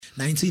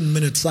19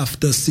 minutes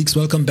after 6.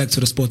 Welcome back to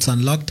the Sports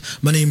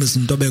Unlocked. My name is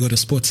Ndobego, the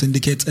Sports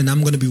Syndicate, and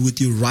I'm going to be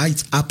with you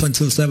right up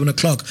until 7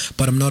 o'clock.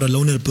 But I'm not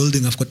alone in the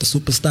building. I've got the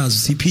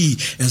superstars,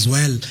 CP, as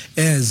well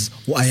as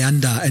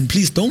Ayanda. And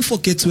please don't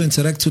forget to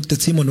interact with the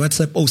team on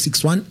WhatsApp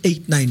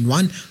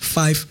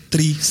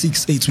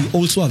 061-891-5368. We're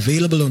also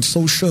available on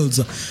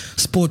socials,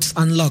 Sports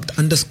Unlocked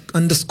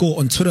underscore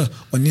on Twitter,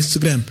 on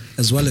Instagram,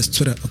 as well as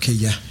Twitter. Okay,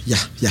 yeah.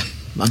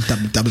 I'm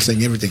double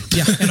saying everything.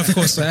 Yeah, and of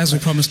course, as we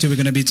promised you, we're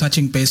going to be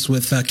touching base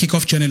with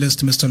kickoff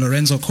journalist Mr.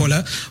 Lorenz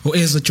Kohler, who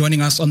is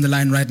joining us on the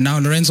line right now.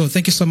 Lorenzo,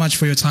 thank you so much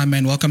for your time,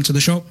 man. Welcome to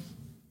the show.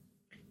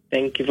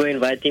 Thank you for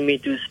inviting me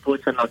to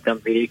Sports Unlocked.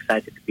 I'm very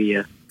excited to be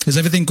here. Is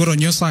everything good on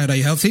your side? Are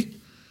you healthy?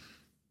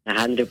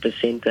 100%,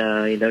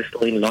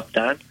 still in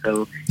lockdown,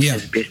 so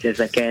as best as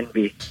I can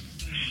be.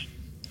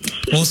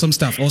 Awesome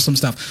stuff.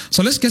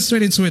 So let's get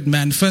straight into it,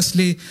 man.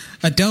 Firstly,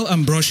 Adel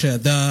Ambrosia,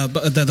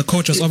 the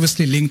coach, was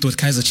obviously linked with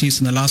Kaizer Chiefs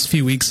in the last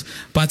few weeks,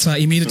 but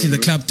immediately the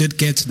club did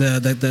get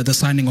the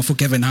signing of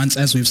Kevin Hunt,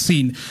 as we've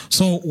seen.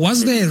 So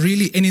was there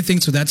really anything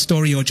to that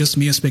story, or just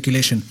mere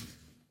speculation?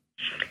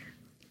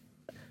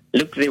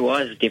 Look, there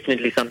was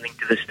definitely something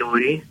to the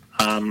story.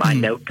 I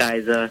know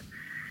Kaizer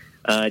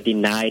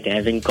denied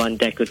having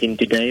contact with him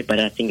today, but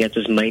I think that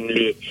was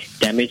mainly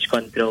damage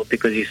control,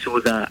 because you saw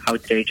the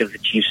outrage of the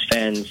Chiefs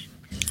fans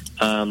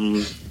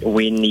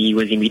when he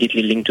was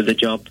immediately linked to the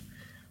job.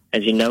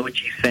 As you know,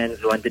 Chiefs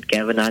fans wanted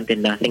Kevin Hunt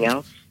and nothing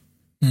else.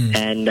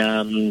 And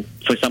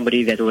for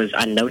somebody that was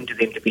unknown to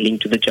them to be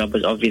linked to the job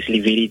was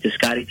obviously very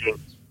discouraging,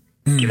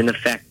 given the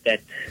fact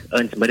that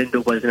Ernst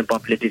Middendorp wasn't a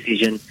popular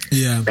decision.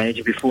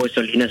 Manager before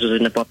Solinas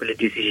wasn't a popular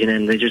decision,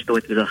 and they just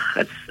thought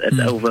it's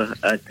over.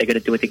 They're going to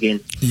do it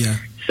again.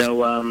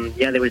 So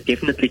there was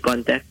definitely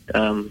contact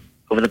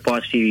over the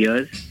past few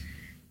years,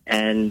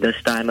 and this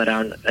time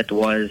around it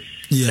was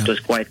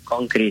quite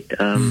concrete.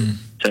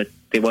 So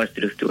there was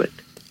truth to it.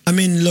 I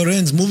mean,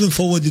 Lorenz, moving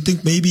forward, you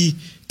think maybe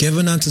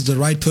Kevin Hunt is the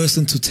right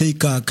person to take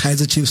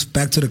Kaizer Chiefs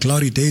back to the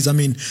glory days? I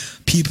mean,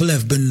 people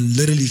have been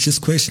literally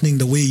just questioning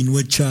the way in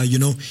which,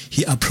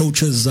 he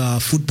approaches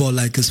football,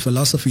 like his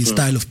philosophy, his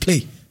style of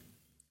play.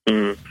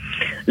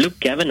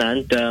 Look, Kevin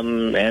Hunt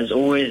has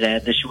always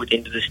had the short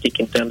end of the stick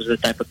in terms of the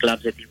type of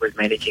clubs that he was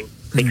managing.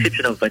 The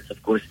exception of Wits,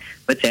 of course.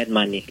 Wits had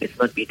money. Let's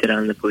not beat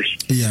around the bush.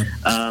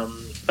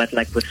 But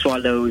like with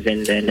Swallows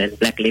and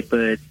Black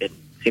Leopards and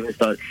Seven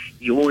Stars,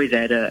 he always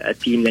had a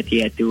team that he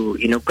had to,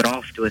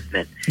 graft with,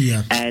 man.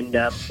 And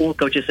all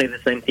coaches say the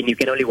same thing. You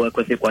can only work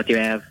with what you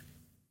have.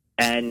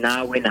 And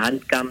now when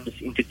Hunt comes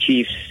into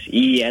Chiefs,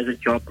 he has a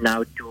job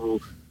now to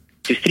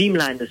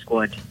streamline the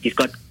squad. He's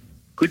got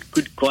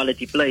good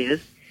quality players,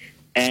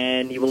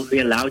 and he will be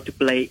allowed to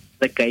play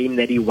the game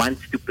that he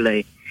wants to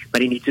play.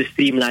 But he needs to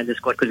streamline the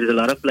squad, because there's a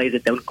lot of players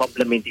that don't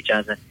complement each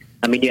other.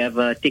 I mean, you have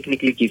a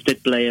technically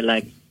gifted player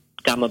like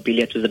Kama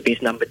Billiat, who's the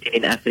best number 10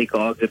 in Africa,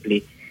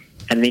 arguably.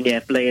 And then you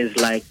have players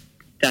like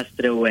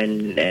Castro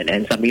and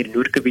Samir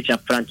Nurkovic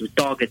up front who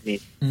target men.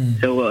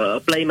 So a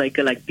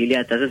playmaker like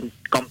Billiat doesn't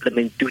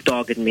complement two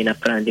target men up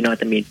front, you know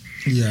what I mean?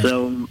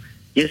 So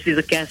yes, there's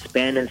a cash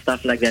ban and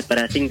stuff like that, but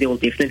I think there will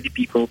definitely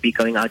people be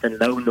going out on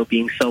loan or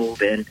being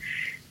sold, and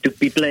to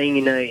be playing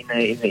in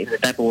the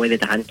type of way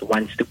that Hunt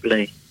wants to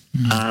play.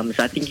 So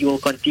I think you will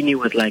continue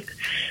with like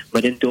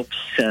Middendorp's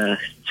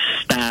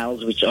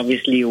styles, which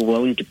obviously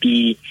won't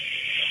be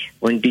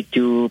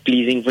too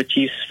pleasing for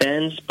Chiefs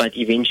fans, but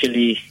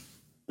eventually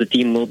the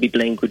team will be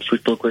playing good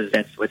football, because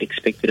that's what's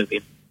expected of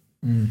him.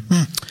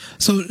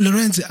 So,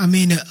 Lorenz, I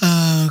mean,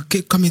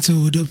 coming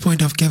to the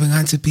point of Kevin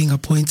Hunt being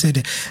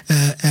appointed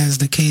as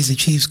the Kaizer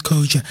Chiefs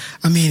coach,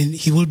 I mean,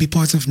 he will be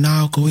part of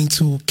now going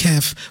to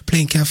CAF,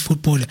 playing CAF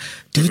football.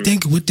 Do you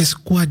think with the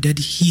squad that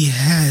he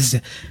has,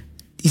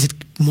 is it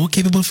more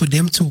capable for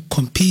them to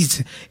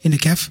compete in the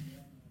CAF?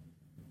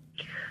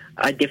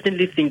 I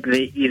definitely think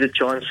there is a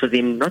chance for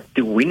them not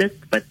to win it,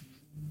 but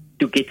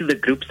to get to the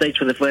group stage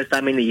for the first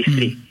time in the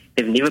history.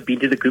 They've never been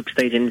to the group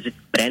stage, and a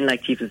brand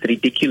like Chiefs is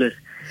ridiculous.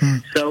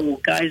 So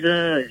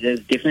Kaizer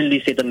has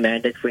definitely set a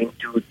mandate for him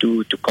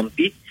to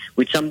compete,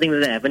 which is something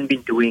that they haven't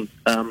been doing.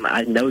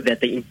 I know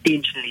that they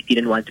intentionally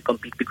didn't want to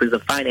compete because the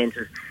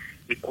finances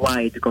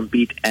required to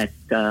compete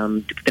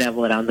to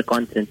travel around the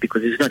continent,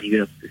 because it's not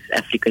Europe.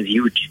 Africa is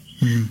huge.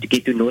 To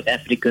get to North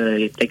Africa,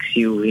 it takes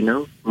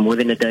you, more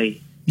than a day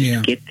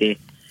to get there.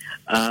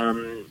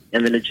 And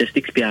the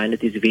logistics behind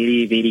it is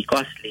very, very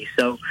costly.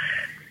 So,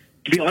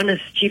 to be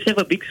honest, Chiefs have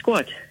a big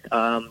squad.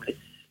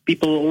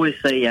 People always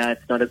say,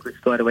 it's not a good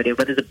squad or whatever,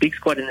 but there's a big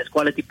squad and there's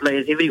quality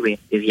players everywhere.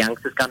 There's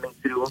youngsters coming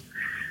through,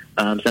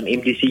 some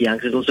MDC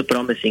youngsters also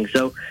promising.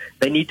 So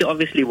they need to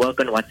obviously work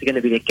on what's going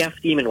to be their CAF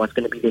team and what's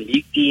going to be their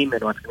league team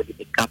and what's going to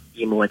be their cup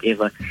team or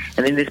whatever.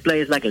 And then there's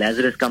players like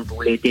Lazarus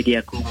Kampole, Teddy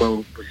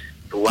Akumo, who's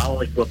well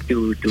equipped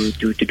to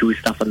do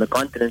stuff on the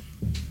continent.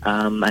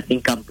 I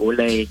think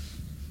Kampole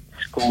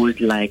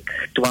scored like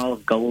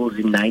 12 goals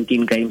in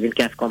 19 games in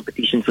CAF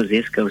competition for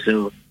Zesco,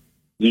 so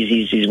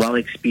he's well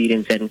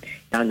experienced and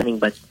nothing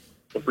but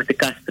with the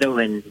Castro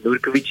and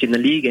Nurkovic in the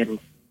league and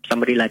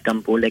somebody like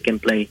Kohler can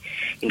play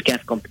in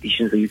CAF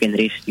competitions, so you can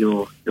rest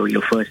your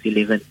first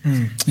 11.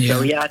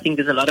 So I think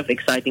there's a lot of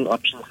exciting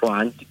options for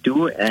Hunt to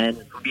do, and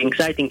it will be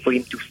exciting for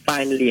him to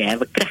finally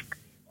have a crack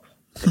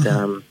at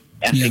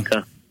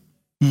Africa.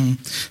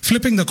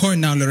 Flipping the coin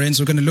now, Lorenz,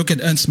 we're going to look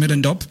at Ernst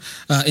Middendorp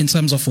in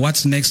terms of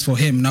what's next for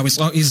him. Now, he's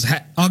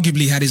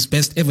arguably had his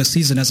best ever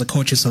season as a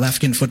coach in South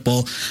African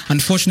football.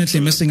 Unfortunately,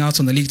 missing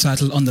out on the league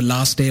title on the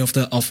last day of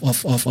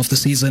the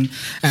season.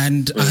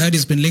 And I heard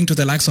he's been linked to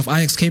the likes of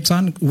Ajax Cape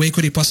Town. Where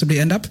could he possibly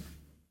end up?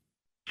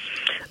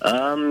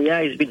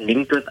 He's been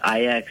linked with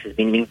Ajax. He's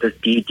been linked with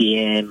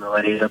TDM or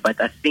whatever.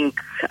 But I think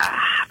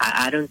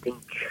I don't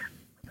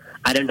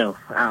know.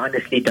 I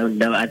honestly don't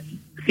know. I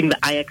think the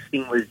Ajax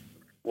thing was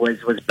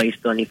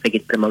based on if they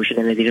get promotion,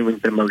 and they didn't win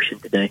promotion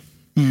today.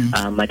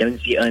 I don't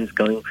see Ernst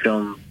going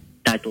from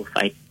title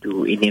fight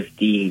to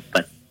NFD,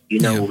 but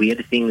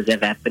weird things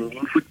have happened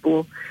in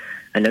football.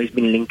 I know he's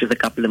been linked with a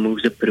couple of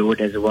moves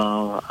abroad as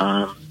well.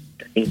 I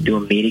think to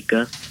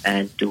America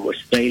and to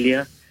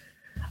Australia.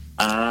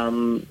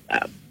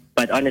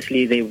 But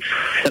honestly,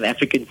 South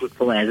African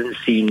football hasn't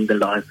seen the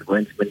last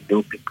Ernst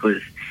Middendorp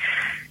because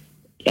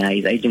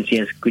his agency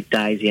has good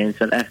ties here in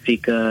South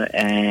Africa,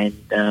 and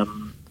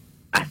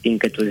I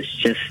think it was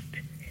just,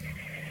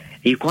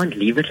 you can't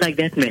leave it like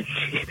that, man.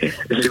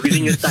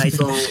 Losing a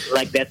title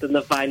like that in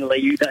the final,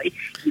 you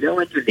don't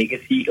want your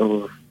legacy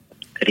or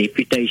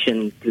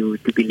reputation to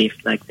be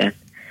left like that.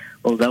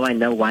 Although I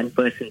know one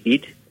person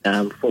did,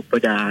 for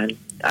Padan,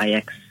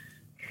 Ajax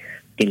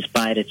against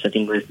Pirates, I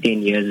think it was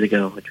 10 years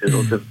ago, which was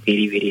also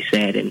very, very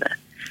sad, and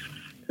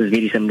it was a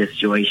very similar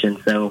situation.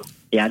 So,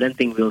 I don't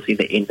think we'll see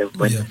the end of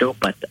Middendorp,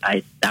 but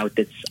I doubt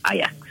it's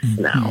Ajax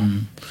now.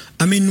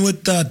 I mean,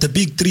 with the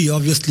big three,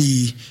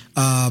 obviously,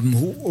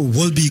 who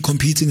will be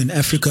competing in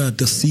Africa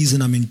this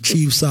season. I mean,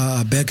 Chiefs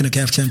are back in the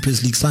CAF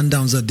Champions League.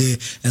 Sundowns are there,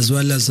 as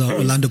well as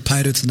Orlando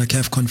Pirates in the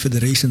CAF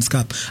Confederations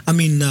Cup. I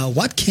mean,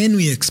 what can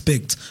we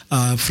expect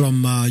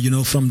from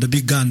the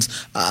big guns?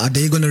 Are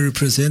they going to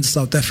represent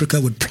South Africa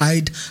with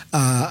pride?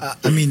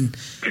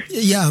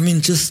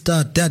 Just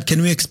that.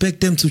 Can we expect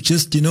them to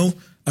just,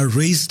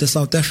 raise the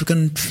South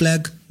African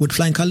flag with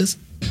flying colors?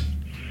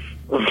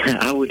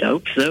 I would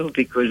hope so,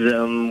 because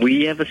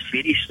we have a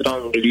very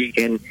strong league,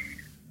 and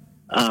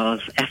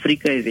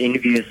Africa is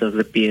envious of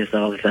the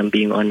PSL, if I'm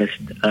being honest.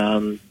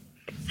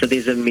 So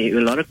there's a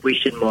lot of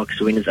question marks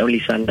when it's only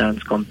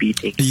Sundowns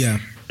competing. Yeah.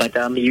 But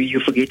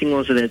you're forgetting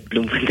also that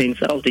Bloemfontein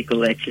Celtic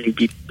will actually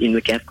be in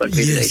the CAF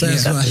Confederation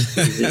Cup,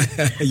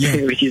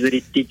 which is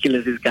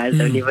ridiculous. These guys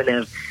don't even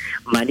have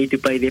money to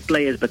pay their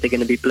players, but they're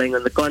going to be playing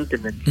on the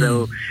continent.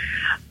 So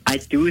I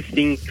do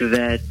think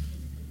that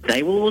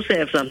they will also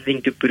have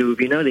something to prove.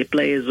 Their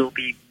players will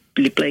be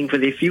playing for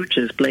their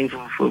futures, playing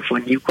for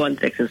new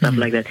contracts and stuff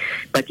like that.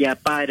 But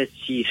Pirates,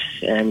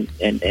 Chiefs, and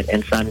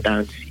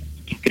Sundowns,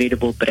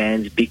 incredible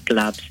brands, big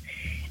clubs.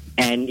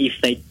 And if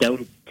they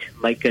don't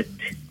make it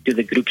to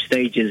the group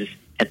stages,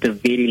 at the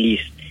very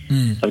least,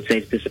 I would say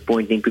it's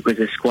disappointing, because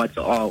the squads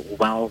are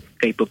well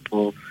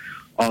capable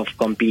of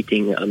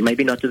competing.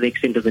 Maybe not to the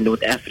extent of the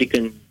North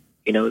African,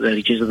 the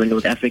riches of the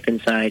North African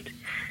side.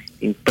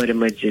 In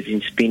pyramids,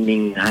 in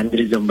spending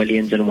hundreds of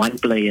millions on one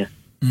player,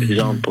 for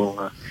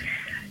example.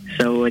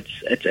 So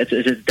it's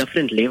a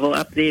different level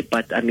up there.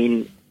 But I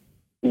mean,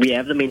 we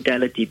have the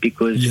mentality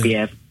because we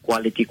have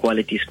quality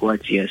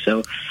squads here.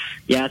 So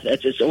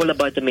it's all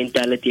about the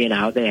mentality and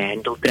how they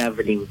handle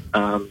traveling.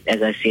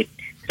 As I said,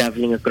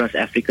 traveling across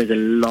Africa is a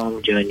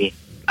long journey,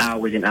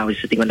 hours and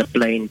hours sitting on a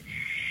plane,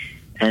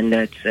 and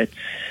it's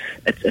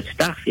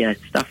tough.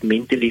 It's tough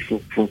mentally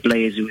for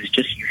players who's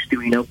just used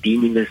to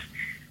being in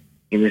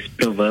this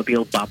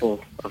proverbial bubble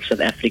of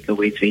South Africa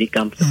where it's very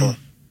comfortable.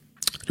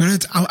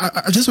 Lorenz,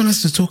 I just want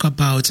us to talk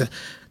about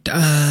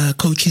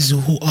coaches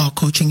who are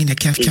coaching in the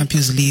CAF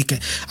Champions League.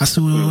 I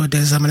saw the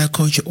Zamalek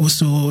coach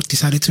also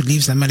decided to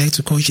leave Zamalek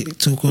to go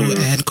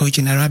and coach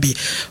in Arabi.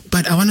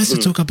 But I want us to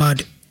talk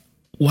about,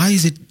 why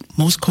is it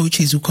most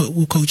coaches who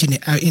coach in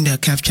the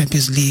CAF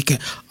Champions League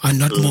are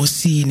not more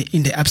seen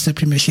in the Absa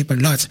Premiership a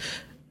lot?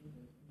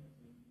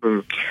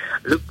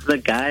 Look, the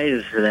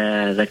guys,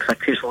 the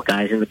successful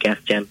guys in the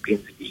CAF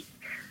Champions League,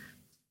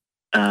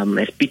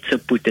 as Pizza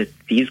put it,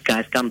 these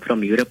guys come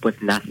from Europe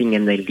with nothing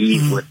and they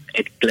leave with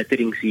a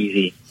glittering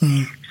CV.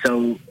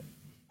 So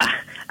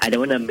I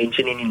don't want to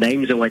mention any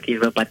names or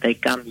whatever, but they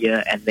come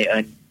here and they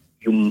earn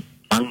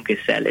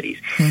humongous salaries.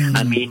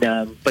 I mean,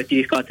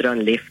 Patrice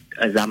Carteron left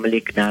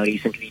Zamalek now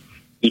recently.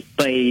 He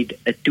paid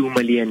a 2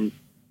 million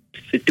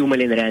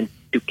rand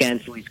to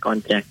cancel his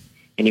contract,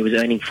 and he was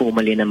earning 4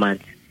 million a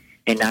month.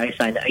 And now he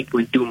signed an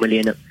 8.2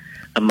 million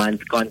a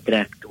month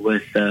contract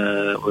with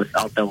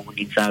Al Tawun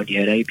in Saudi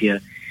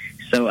Arabia.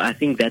 So I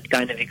think that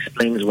kind of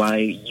explains why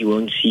you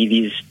won't see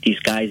these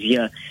guys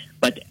here.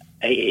 But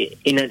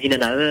in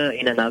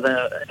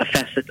another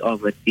facet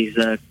of it,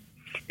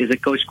 there's a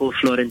coach called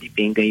Florent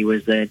Ibenga. He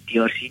was the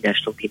DRC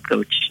national team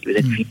coach. He was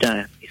at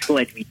Vita. He's still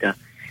at Vita.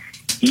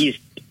 He's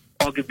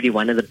arguably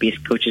one of the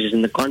best coaches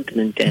in the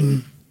continent,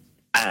 and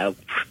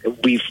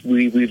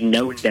we've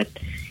known that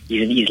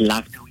he's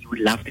loved who he would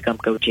love to come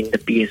coaching the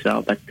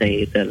PSL, but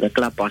the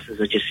club bosses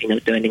are just,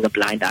 turning a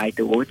blind eye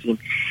towards him.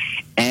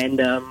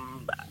 And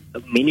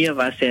many of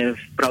us have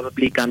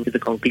probably come to the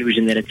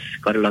conclusion that it's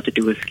got a lot to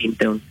do with skin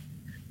tone.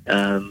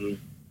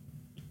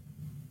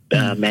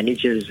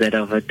 Managers that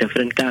are of a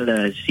different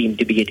color seem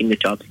to be getting the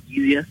jobs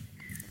easier.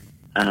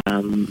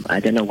 I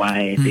don't know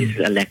why there's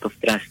a lack of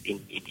trust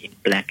in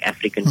black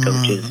African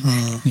coaches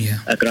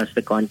across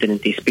the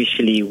continent,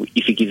 especially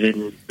if you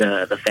given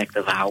the fact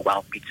of how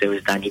well Pitso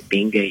has done.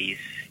 Benga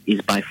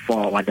is by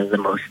far one of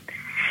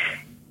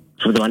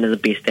the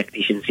best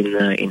tacticians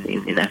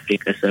in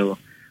Africa. So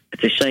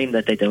it's a shame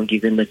that they don't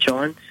give them the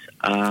chance.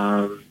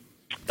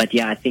 But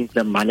yeah, I think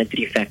the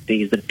monetary factor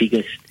is the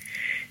biggest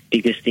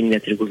thing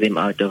that rules them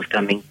out of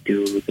coming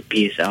to the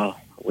PSL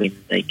when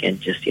they can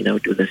just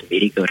do this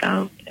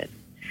merry-go-round, and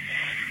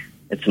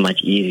it's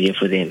much easier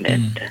for them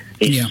and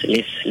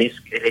less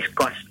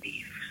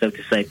costly, so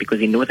to say. Because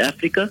in North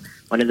Africa,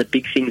 one of the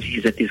big things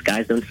is that these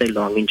guys don't stay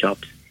long in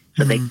jobs,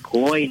 so they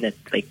coin it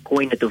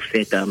off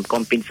that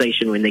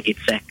compensation when they get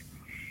sacked.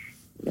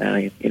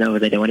 They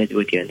don't want to do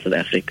it here in South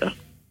Africa.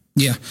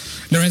 Yeah.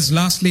 Lorenz,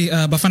 lastly,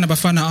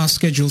 Bafana are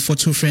scheduled for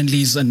 2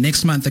 friendlies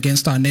next month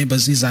against our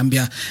neighbors,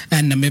 Zambia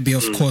and Namibia,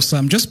 of course.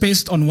 Just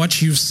based on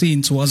what you've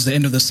seen towards the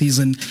end of the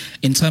season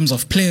in terms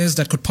of players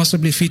that could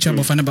possibly feature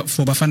for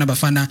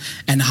Bafana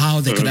and how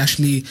they could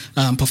actually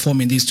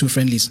perform in these 2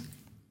 friendlies.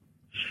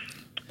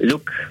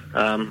 Look,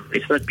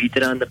 it's not beat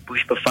around the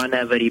bush. Bafana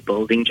have a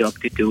rebuilding job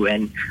to do,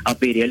 and I'll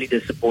be really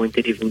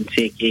disappointed if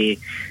Nseke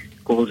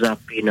calls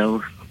up,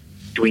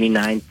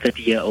 29,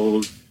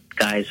 30-year-old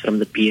guys from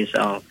the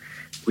PSL.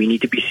 We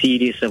need to be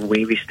serious of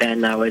where we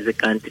stand now as a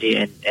country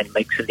and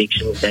make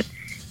selections that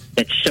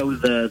show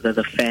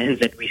the fans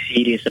that we're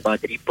serious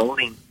about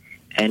rebuilding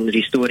and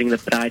restoring the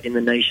pride in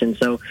the nation.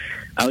 So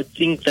I would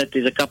think that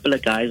there's a couple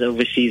of guys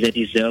overseas that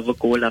deserve a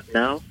call-up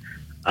now.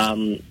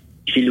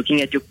 If you're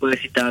looking at your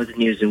Percy Towns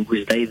and your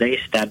Zungus, they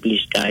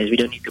established guys. We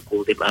don't need to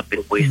call them up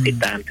and waste their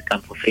time to come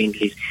for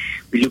friendlies.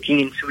 We're looking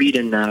in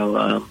Sweden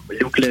now.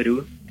 Luke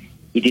Leroux,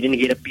 he didn't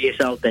get a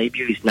PSL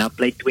debut. He's now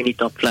played 20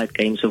 top-flight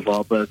games for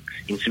Varberg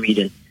in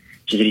Sweden,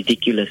 which is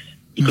ridiculous.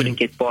 He couldn't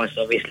get past,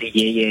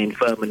 obviously, and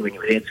Furman when he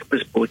was at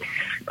Supersport.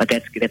 But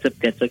that's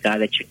a guy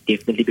that should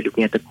definitely be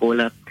looking at the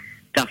call-up.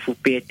 Tafu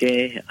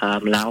Pete,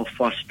 Lau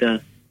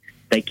Foster,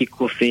 they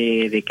kick off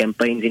their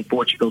campaigns in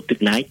Portugal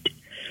tonight.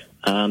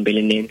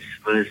 Belenenses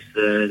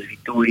versus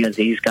Victoria.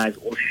 These guys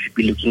also should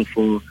be looking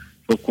for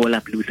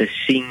call-up. Luther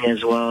Singh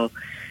as well.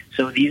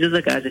 So these are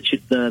the guys that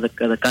should the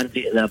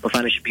country, the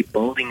Bafana should be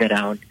building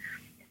around.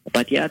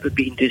 But yeah, it would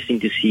be interesting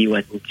to see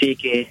what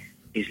Nseke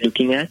is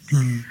looking at.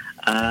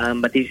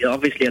 But there's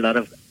obviously a lot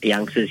of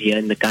youngsters here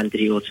in the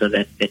country also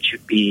that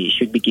should be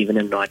given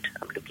a nod.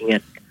 I'm looking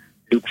at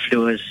Luke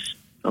Flores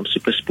from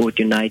Supersport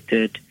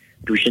United,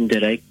 Dushan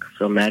Derek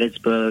from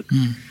Maritzburg.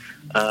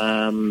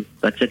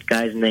 What's that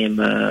guy's name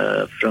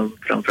from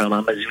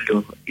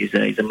Amazulu? He's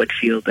a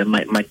midfielder,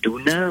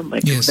 Maduna.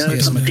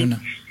 Yes, Maduna.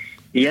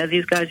 Yeah,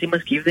 these guys, you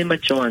must give them a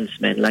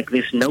chance, man. Like,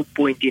 there's no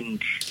point in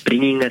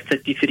bringing a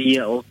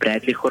 33-year-old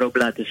Bradley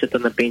Gorobla to sit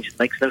on the bench. It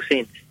makes no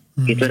sense.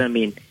 Get what I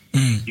mean?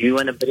 If you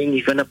want to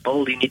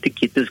build, you need to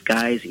get those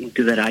guys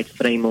into the right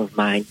frame of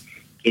mind.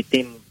 Get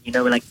them,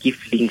 like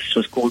Giflings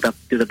was called up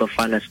to the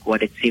Bafana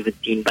squad at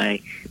 17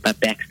 by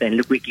Baxter. And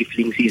look where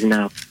Giflings is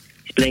now.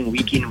 He's playing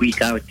week in,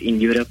 week out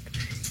in Europe.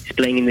 He's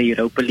playing in the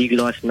Europa League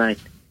last night.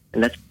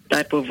 And that's the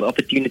type of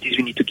opportunities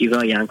we need to give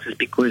our youngsters,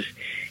 because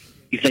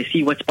if they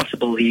see what's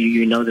possible,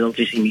 they'll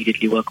just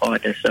immediately work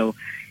harder. So,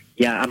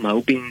 yeah, I'm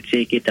hoping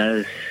Nseke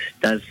does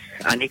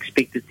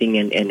unexpected thing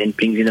and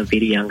brings in a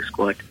very young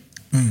squad.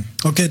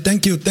 Okay,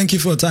 thank you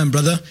for your time,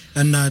 brother.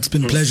 And it's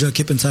been a pleasure.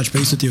 Keep in touch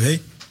base with you,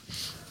 hey?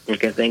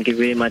 Okay, thank you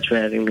very much for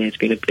having me. It's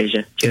been a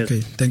pleasure. Cheers.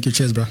 Okay, thank you.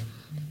 Cheers, bro.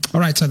 All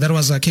right, so that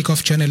was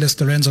kickoff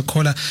journalist Lorenz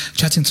Kohler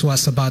chatting to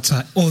us about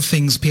all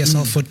things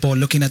PSL football,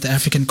 looking at the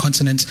African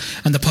continent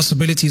and the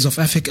possibilities of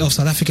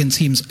South African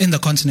teams in the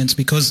continent,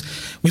 because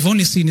we've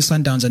only seen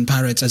Sundowns and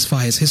Pirates as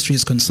far as history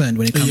is concerned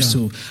when it comes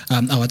to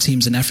our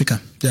teams in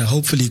Africa. Yeah,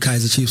 hopefully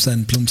Kaizer Chiefs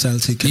and Plum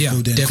Celtic can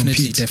go there and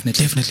compete.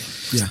 Definitely.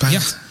 Yeah.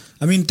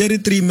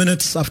 33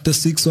 minutes after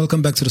 6.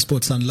 Welcome back to the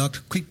Sports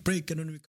Unlocked. Quick break and when we